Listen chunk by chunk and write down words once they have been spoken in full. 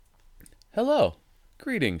Hello.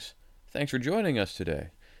 Greetings. Thanks for joining us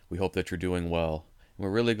today. We hope that you're doing well, and we're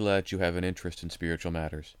really glad you have an interest in spiritual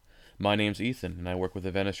matters. My name's Ethan, and I work with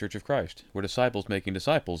the Venice Church of Christ. We're disciples making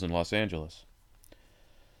disciples in Los Angeles.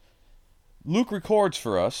 Luke records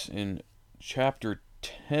for us in chapter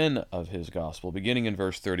 10 of his gospel, beginning in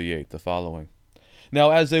verse 38, the following.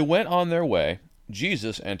 Now, as they went on their way,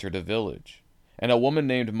 Jesus entered a village, and a woman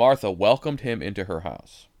named Martha welcomed him into her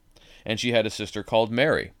house. And she had a sister called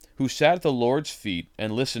Mary, who sat at the Lord's feet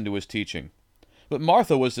and listened to his teaching. But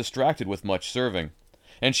Martha was distracted with much serving.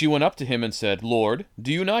 And she went up to him and said, Lord,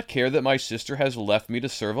 do you not care that my sister has left me to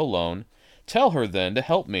serve alone? Tell her then to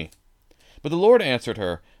help me. But the Lord answered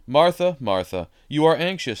her, Martha, Martha, you are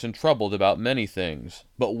anxious and troubled about many things,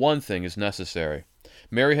 but one thing is necessary.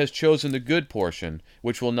 Mary has chosen the good portion,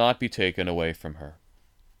 which will not be taken away from her.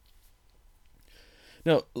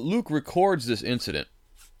 Now, Luke records this incident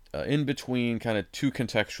in between kind of two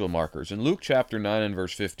contextual markers. In Luke chapter 9 and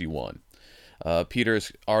verse 51, Peter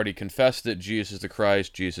has already confessed that Jesus is the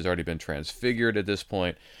Christ. Jesus has already been transfigured at this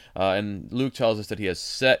point. And Luke tells us that he has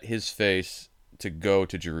set his face to go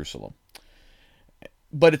to Jerusalem.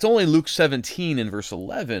 But it's only Luke 17 and verse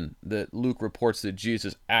 11 that Luke reports that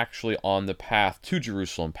Jesus is actually on the path to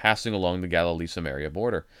Jerusalem, passing along the Galilee-Samaria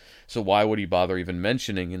border. So why would he bother even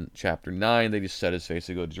mentioning in chapter 9 that he set his face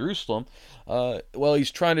to go to Jerusalem? Well,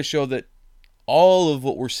 he's trying to show that all of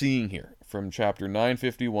what we're seeing here, from chapter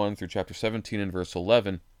 9:51 through chapter 17 and verse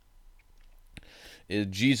 11, is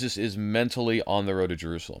Jesus is mentally on the road to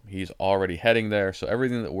Jerusalem. He's already heading there, so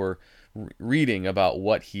everything that we're reading about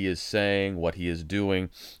what he is saying, what he is doing,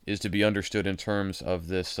 is to be understood in terms of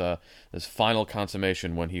this final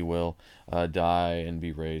consummation when he will die and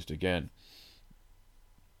be raised again.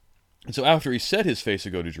 And so after he set his face to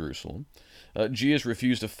go to Jerusalem, Jesus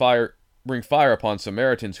refused to bring fire upon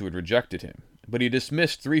Samaritans who had rejected him. But he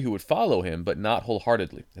dismissed 3 who would follow him, but not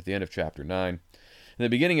wholeheartedly, at the end of chapter 9. In the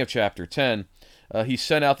beginning of chapter 10, he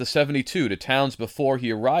sent out the 72 to towns before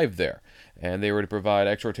he arrived there, and they were to provide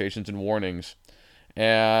exhortations and warnings.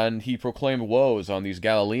 And he proclaimed woes on these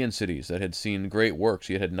Galilean cities that had seen great works,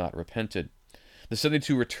 yet had not repented. The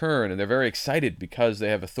 72 return, and they're very excited because they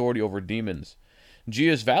have authority over demons.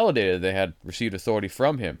 Jesus validated they had received authority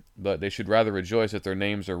from him, but they should rather rejoice that their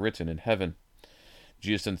names are written in heaven.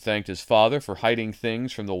 Jesus then thanked his Father for hiding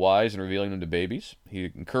things from the wise and revealing them to babies. He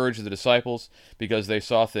encouraged the disciples because they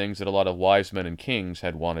saw things that a lot of wise men and kings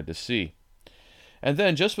had wanted to see. And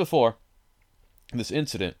then, just before this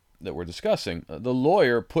incident that we're discussing, the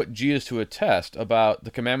lawyer put Jesus to a test about the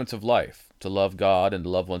commandments of life, to love God and to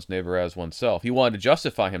love one's neighbor as oneself. He wanted to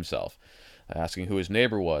justify himself, asking who his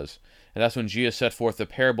neighbor was. And that's when Jesus set forth the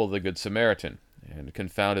parable of the Good Samaritan and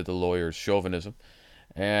confounded the lawyer's chauvinism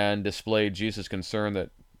and displayed Jesus' concern that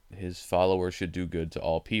his followers should do good to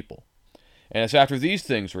all people. And it's after these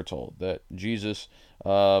things were told that Jesus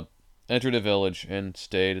entered a village and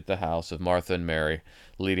stayed at the house of Martha and Mary,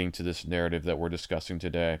 leading to this narrative that we're discussing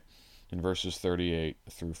today in verses 38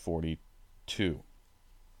 through 42.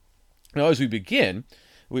 Now, as we begin,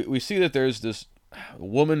 we see that there's this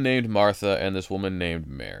woman named Martha and this woman named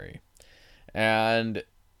Mary. And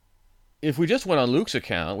if we just went on Luke's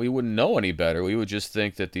account, we wouldn't know any better. We would just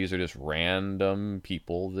think that these are just random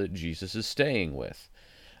people that Jesus is staying with.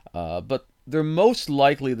 But they're most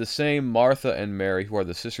likely the same Martha and Mary who are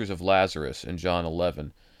the sisters of Lazarus in John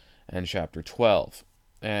 11 and chapter 12.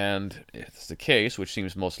 And if it's the case, which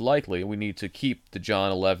seems most likely, we need to keep the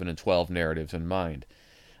John 11 and 12 narratives in mind.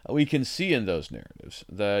 We can see in those narratives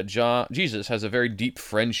that Jesus has a very deep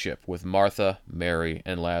friendship with Martha, Mary,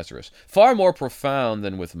 and Lazarus, far more profound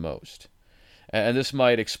than with most. And this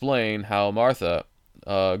might explain how Martha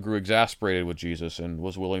grew exasperated with Jesus and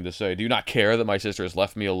was willing to say, do you not care that my sister has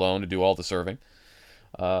left me alone to do all the serving?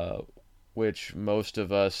 Which most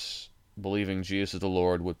of us, believing Jesus is the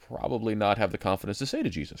Lord, would probably not have the confidence to say to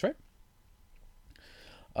Jesus, right?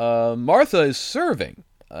 Martha is serving.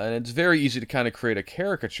 And it's very easy to kind of create a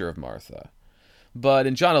caricature of Martha. But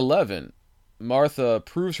in John 11, Martha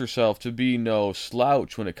proves herself to be no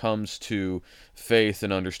slouch when it comes to faith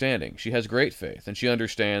and understanding. She has great faith, and she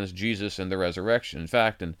understands Jesus and the resurrection. In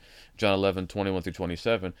fact, in John 11, 21 through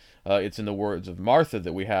 27, it's in the words of Martha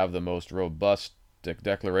that we have the most robust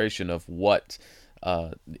declaration of what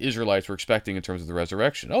Israelites were expecting in terms of the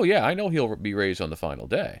resurrection. Oh yeah, I know he'll be raised on the final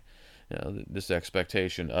day. This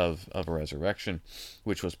expectation of a resurrection,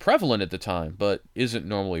 which was prevalent at the time, but isn't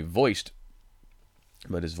normally voiced,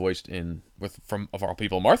 but is voiced from of all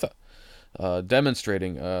people, Martha,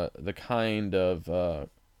 demonstrating the kind of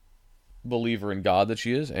believer in God that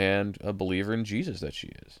she is and a believer in Jesus that she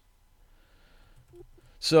is.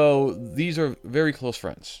 So these are very close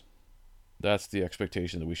friends. That's the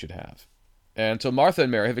expectation that we should have. And so Martha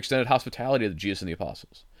and Mary have extended hospitality to Jesus and the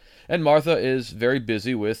apostles. And Martha is very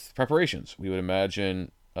busy with preparations. We would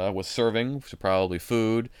imagine with serving, so probably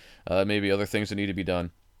food, maybe other things that need to be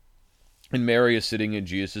done. And Mary is sitting at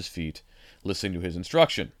Jesus' feet, listening to his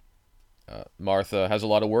instruction. Martha has a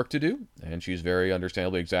lot of work to do, and she's very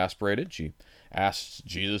understandably exasperated. She asks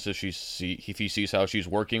Jesus if he sees how she's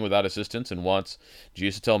working without assistance, and wants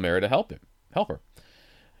Jesus to tell Mary to help her.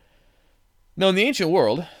 Now, in the ancient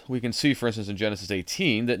world, we can see, for instance, in Genesis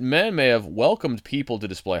 18, that men may have welcomed people to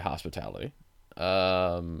display hospitality.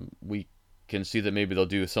 We can see that maybe they'll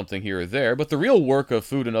do something here or there, but the real work of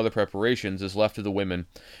food and other preparations is left to the women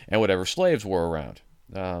and whatever slaves were around.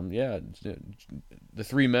 The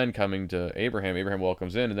three men coming to Abraham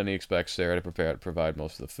welcomes in, and then he expects Sarah to provide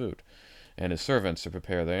most of the food, and his servants to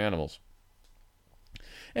prepare the animals.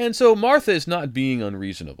 And so Martha is not being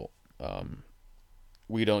unreasonable.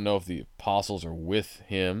 We don't know if the apostles are with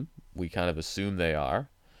him. We kind of assume they are.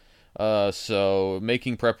 So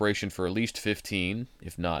making preparation for at least 15,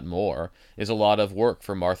 if not more, is a lot of work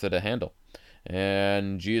for Martha to handle.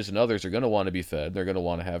 And Jesus and others are going to want to be fed. They're going to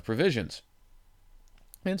want to have provisions.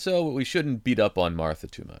 And so we shouldn't beat up on Martha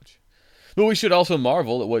too much. But we should also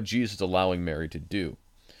marvel at what Jesus is allowing Mary to do.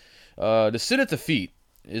 To sit at the feet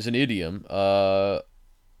is an idiom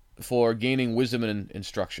for gaining wisdom and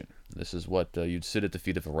instruction. This is what you'd sit at the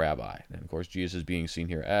feet of a rabbi. And of course, Jesus is being seen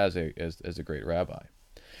here as a great rabbi.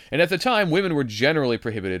 And at the time, women were generally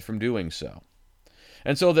prohibited from doing so.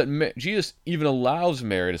 And so that Jesus even allows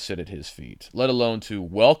Mary to sit at his feet, let alone to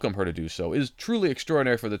welcome her to do so, is truly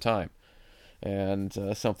extraordinary for the time. And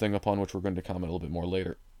something upon which we're going to comment a little bit more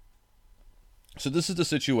later. So this is the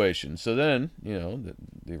situation. So then,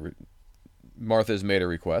 Martha has made a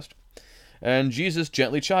request, and Jesus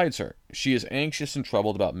gently chides her. She is anxious and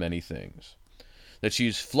troubled about many things. That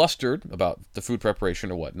she's flustered about the food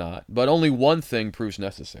preparation or whatnot, but only one thing proves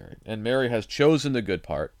necessary, and Mary has chosen the good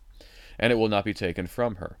part, and it will not be taken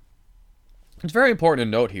from her. It's very important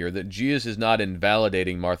to note here that Jesus is not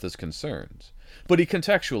invalidating Martha's concerns, but he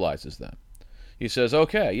contextualizes them. He says,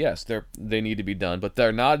 okay, yes, they need to be done, but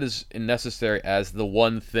they're not as necessary as the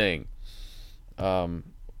one thing,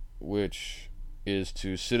 which is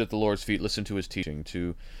to sit at the Lord's feet, listen to his teaching,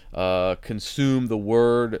 to consume the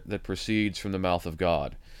word that proceeds from the mouth of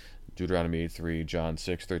God. Deuteronomy 3, John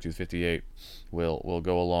 6, 32-58 will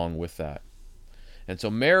go along with that. And so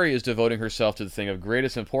Mary is devoting herself to the thing of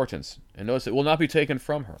greatest importance. And notice it will not be taken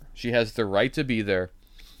from her. She has the right to be there,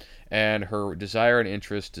 and her desire and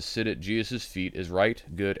interest to sit at Jesus' feet is right,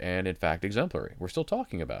 good, and in fact exemplary. We're still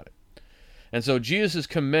talking about it. And so Jesus is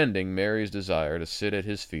commending Mary's desire to sit at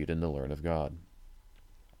his feet and to learn of God.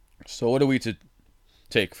 So what are we to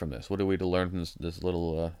take from this? What are we to learn from this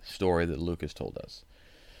little story that Luke has told us?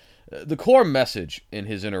 The core message in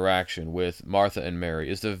his interaction with Martha and Mary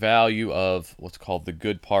is the value of what's called the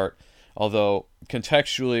good part, although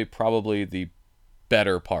contextually probably the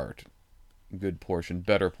better part. Good portion,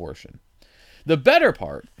 better portion. The better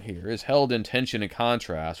part here is held in tension and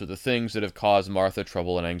contrast with the things that have caused Martha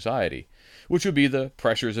trouble and anxiety, which would be the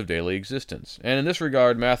pressures of daily existence. And in this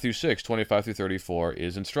regard, Matthew 6, 25-34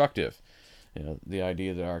 is instructive. The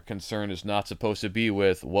idea that our concern is not supposed to be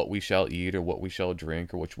with what we shall eat or what we shall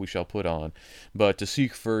drink or what we shall put on, but to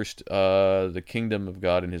seek first the kingdom of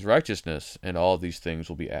God and his righteousness, and all these things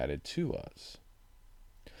will be added to us.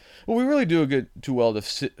 Well, we really do too well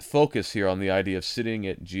to focus here on the idea of sitting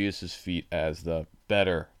at Jesus' feet as the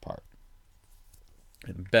better part.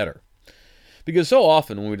 And better. Because so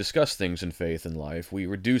often when we discuss things in faith and life, we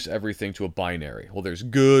reduce everything to a binary. Well, there's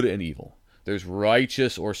good and evil. There's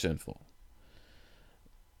righteous or sinful.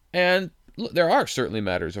 And there are certainly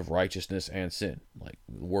matters of righteousness and sin, like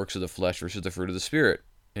the works of the flesh versus the fruit of the Spirit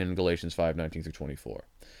in Galatians 5:19-24.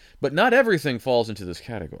 But not everything falls into this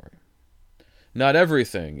category. Not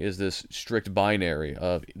everything is this strict binary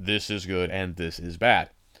of this is good and this is bad.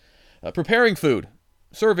 Preparing food,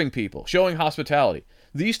 serving people, showing hospitality,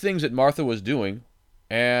 these things that Martha was doing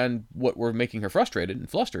and what were making her frustrated and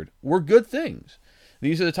flustered were good things.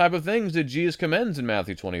 These are the type of things that Jesus commends in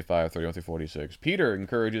Matthew 25, 31-46. Peter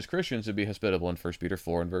encourages Christians to be hospitable in 1 Peter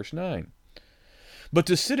 4 and verse 9. But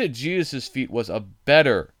to sit at Jesus' feet was a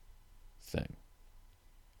better thing.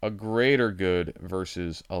 A greater good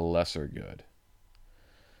versus a lesser good.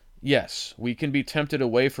 Yes, we can be tempted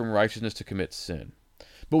away from righteousness to commit sin.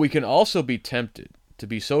 But we can also be tempted to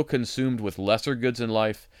be so consumed with lesser goods in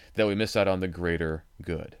life that we miss out on the greater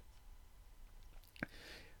good.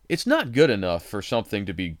 It's not good enough for something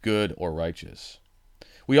to be good or righteous.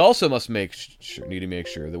 We also must need to make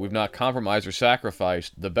sure that we've not compromised or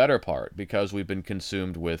sacrificed the better part because we've been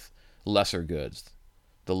consumed with lesser goods,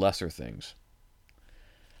 the lesser things.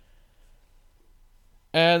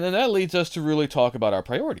 And then that leads us to really talk about our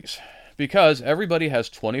priorities. Because everybody has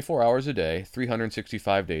 24 hours a day,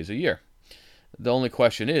 365 days a year. The only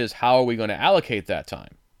question is, how are we going to allocate that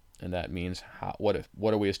time? And that means, what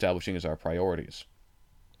are we establishing as our priorities?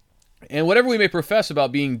 And whatever we may profess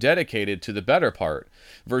about being dedicated to the better part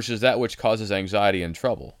versus that which causes anxiety and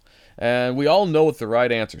trouble. And we all know what the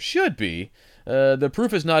right answer should be. The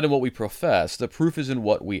proof is not in what we profess. The proof is in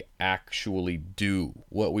what we actually do,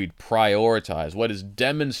 what we prioritize, what is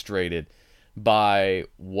demonstrated by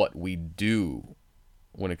what we do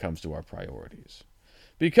when it comes to our priorities.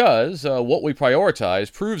 Because what we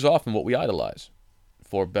prioritize proves often what we idolize,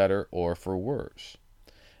 for better or for worse.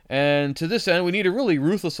 And to this end, we need to really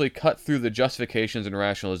ruthlessly cut through the justifications and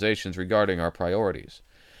rationalizations regarding our priorities.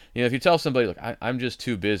 If you tell somebody, look, I'm just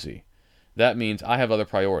too busy, that means I have other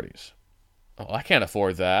priorities. Oh, I can't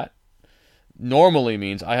afford that. Normally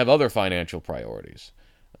means I have other financial priorities.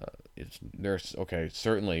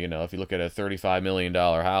 Certainly, if you look at a $35 million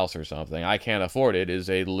house or something, I can't afford it is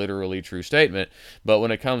a literally true statement. But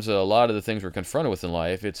when it comes to a lot of the things we're confronted with in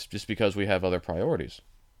life, it's just because we have other priorities.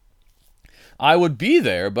 I would be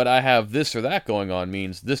there, but I have this or that going on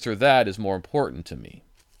means this or that is more important to me.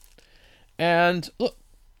 And look,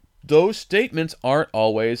 those statements aren't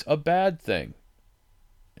always a bad thing.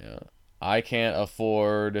 I can't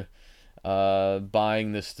afford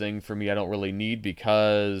buying this thing for me I don't really need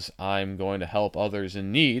because I'm going to help others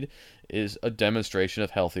in need is a demonstration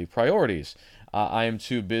of healthy priorities. I am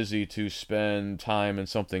too busy to spend time in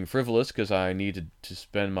something frivolous because I need to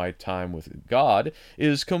spend my time with God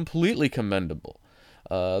is completely commendable.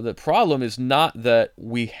 The problem is not that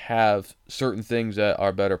we have certain things that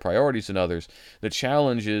are better priorities than others. The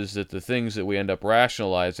challenge is that the things that we end up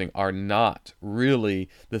rationalizing are not really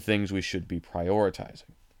the things we should be prioritizing.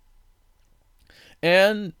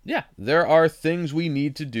 And yeah, there are things we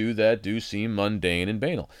need to do that do seem mundane and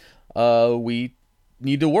banal. We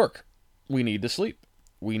need to work. We need to sleep.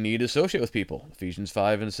 We need to associate with people. Ephesians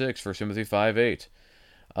 5 and 6, 1 Timothy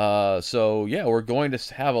 5:8. So yeah, we're going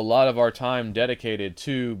to have a lot of our time dedicated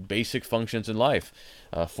to basic functions in life.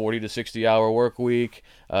 40 to 60 hour work week.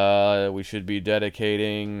 We should be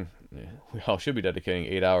dedicating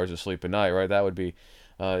 8 hours of sleep a night, right? That would be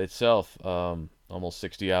itself almost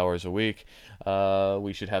 60 hours a week.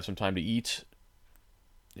 We should have some time to eat.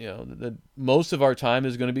 Most of our time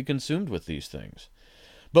is going to be consumed with these things.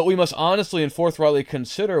 But we must honestly and forthrightly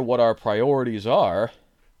consider what our priorities are,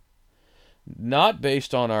 not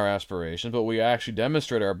based on our aspirations, but we actually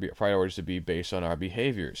demonstrate our priorities to be based on our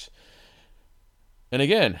behaviors. And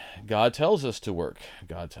again, God tells us to work.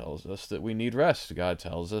 God tells us that we need rest. God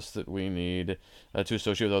tells us that we need to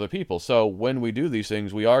associate with other people. So when we do these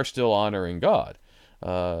things, we are still honoring God.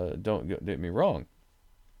 Don't get me wrong.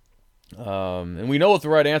 And we know what the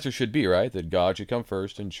right answer should be, right? That God should come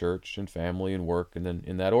first in church and family and work, and then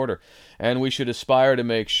in that order. And we should aspire to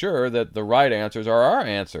make sure that the right answers are our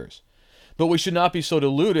answers. But we should not be so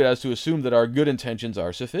deluded as to assume that our good intentions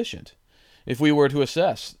are sufficient. If we were to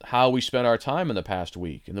assess how we spent our time in the past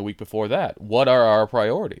week and the week before that, what are our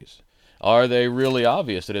priorities? Are they really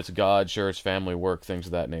obvious that it's God, church, family, work, things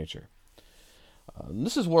of that nature?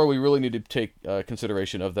 This is where we really need to take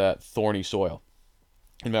consideration of that thorny soil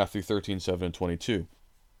in Matthew 13, 7, and 22,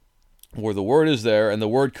 where the word is there and the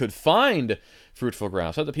word could find fruitful ground.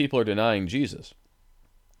 It's not that people are denying Jesus,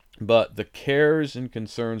 but the cares and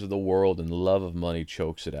concerns of the world and the love of money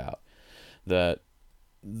chokes it out. That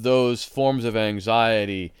those forms of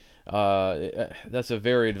anxiety, that's a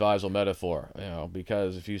very advisable metaphor,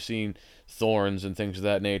 because if you've seen thorns and things of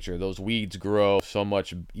that nature, those weeds grow so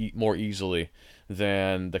much more easily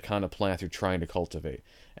than the kind of plant you're trying to cultivate.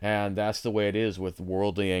 And that's the way it is with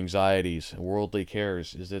worldly anxieties, worldly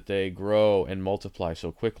cares, is that they grow and multiply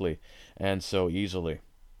so quickly and so easily.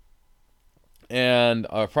 And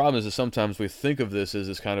our problem is that sometimes we think of this as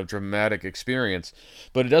this kind of dramatic experience,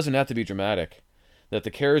 but it doesn't have to be dramatic. That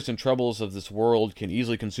the cares and troubles of this world can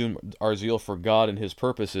easily consume our zeal for God and His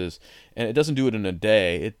purposes, and it doesn't do it in a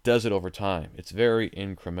day, it does it over time. It's very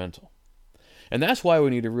incremental. And that's why we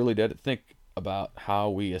need to really think about how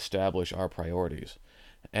we establish our priorities.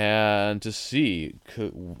 And to see,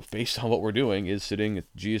 based on what we're doing, is sitting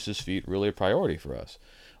at Jesus' feet really a priority for us?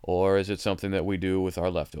 Or is it something that we do with our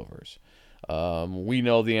leftovers? We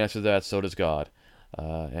know the answer to that, so does God.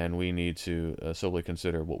 And we need to soberly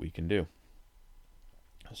consider what we can do.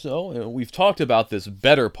 So, we've talked about this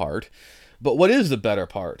better part, but what is the better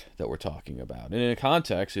part that we're talking about? And in a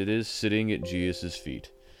context, it is sitting at Jesus'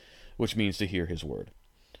 feet, which means to hear His word.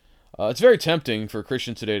 It's very tempting for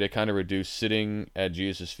Christians today to kind of reduce sitting at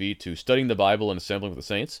Jesus' feet to studying the Bible and assembling with the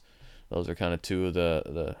saints. Those are kind of two of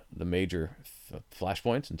the major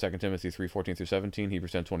flashpoints in 2 Timothy 3:14 through 17,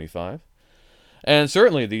 Hebrews 10:25. And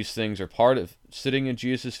certainly these things are part of sitting at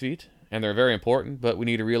Jesus' feet, and they're very important, but we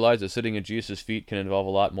need to realize that sitting at Jesus' feet can involve a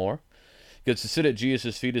lot more. Because to sit at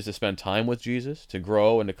Jesus' feet is to spend time with Jesus, to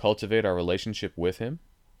grow and to cultivate our relationship with him.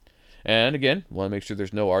 And again, want to make sure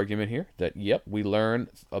there's no argument here that, yep, we learn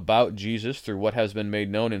about Jesus through what has been made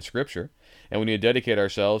known in Scripture, and we need to dedicate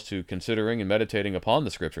ourselves to considering and meditating upon the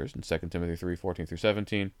Scriptures in 2 Timothy 3:14 through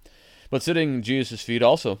 17. But sitting at Jesus' feet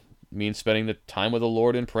also means spending the time with the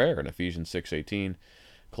Lord in prayer in Ephesians 6:18,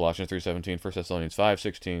 Colossians 3:17, 1 Thessalonians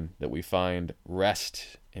 5:16, that we find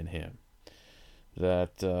rest in him.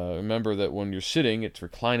 That remember that when you're sitting, it's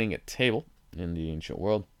reclining at table in the ancient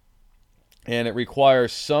world. And it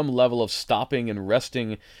requires some level of stopping and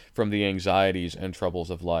resting from the anxieties and troubles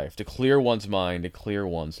of life, to clear one's mind, to clear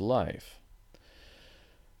one's life.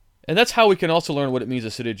 And that's how we can also learn what it means to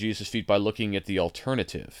sit at Jesus' feet, by looking at the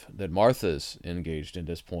alternative that Martha's engaged in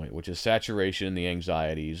this point, which is saturation in the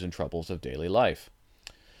anxieties and troubles of daily life.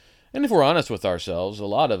 And if we're honest with ourselves, a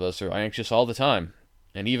lot of us are anxious all the time,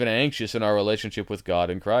 and even anxious in our relationship with God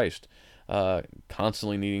and Christ,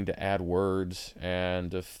 constantly needing to add words and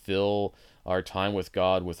to fill our time with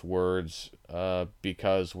God with words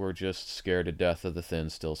because we're just scared to death of the thin,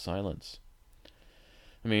 still silence.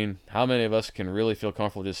 I mean, how many of us can really feel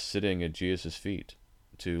comfortable just sitting at Jesus' feet,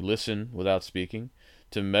 to listen without speaking,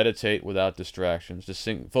 to meditate without distractions,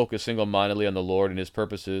 to focus single-mindedly on the Lord and his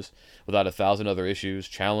purposes without 1,000 other issues,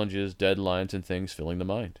 challenges, deadlines, and things filling the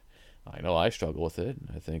mind? I know I struggle with it.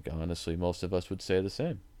 I think, honestly, most of us would say the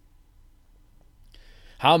same.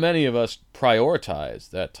 How many of us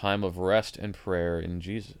prioritize that time of rest and prayer in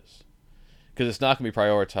Jesus? Because it's not going to be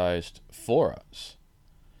prioritized for us.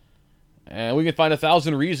 And we can find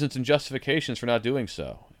 1,000 reasons and justifications for not doing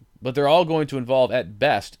so. But they're all going to involve, at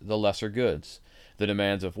best, the lesser goods. The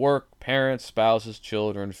demands of work, parents, spouses,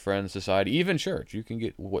 children, friends, society, even church. You can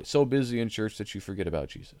get so busy in church that you forget about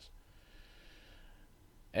Jesus.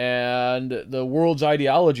 And the world's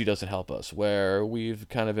ideology doesn't help us, where we've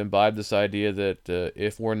kind of imbibed this idea that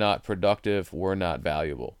if we're not productive, we're not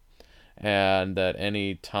valuable. And that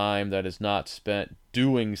any time that is not spent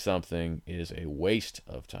doing something is a waste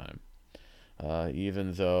of time.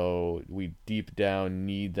 Even though we deep down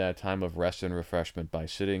need that time of rest and refreshment by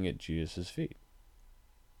sitting at Jesus' feet.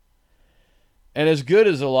 And as good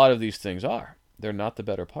as a lot of these things are, they're not the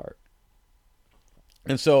better part.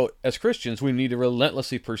 And so, as Christians, we need to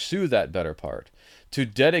relentlessly pursue that better part, to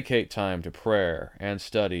dedicate time to prayer and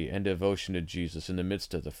study and devotion to Jesus in the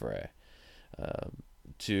midst of the fray,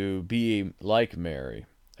 to be like Mary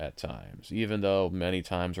at times, even though many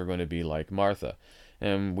times we're going to be like Martha.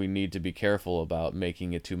 And we need to be careful about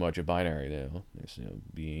making it too much a binary,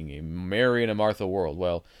 being a Mary and a Martha world.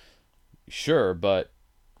 Well, sure, but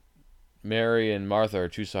Mary and Martha are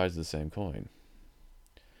two sides of the same coin.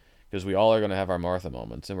 Because we all are going to have our Martha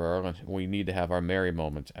moments, and we need to have our Mary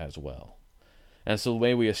moments as well. And so the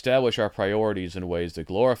way we establish our priorities in ways that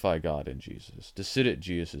glorify God in Jesus, to sit at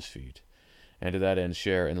Jesus' feet, and to that end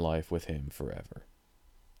share in life with him forever.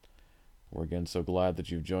 We're again so glad that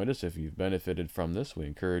you've joined us. If you've benefited from this, we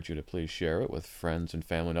encourage you to please share it with friends and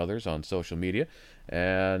family and others on social media.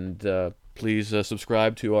 And please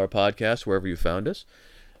subscribe to our podcast wherever you found us.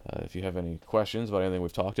 If you have any questions about anything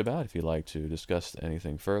we've talked about, if you'd like to discuss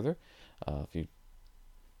anything further, if you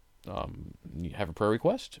have a prayer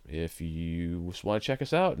request, if you just want to check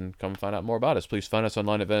us out and come find out more about us, please find us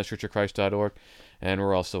online at AdventistChurchOfChrist.org, and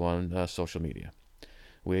we're also on social media.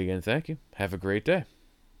 We again thank you. Have a great day.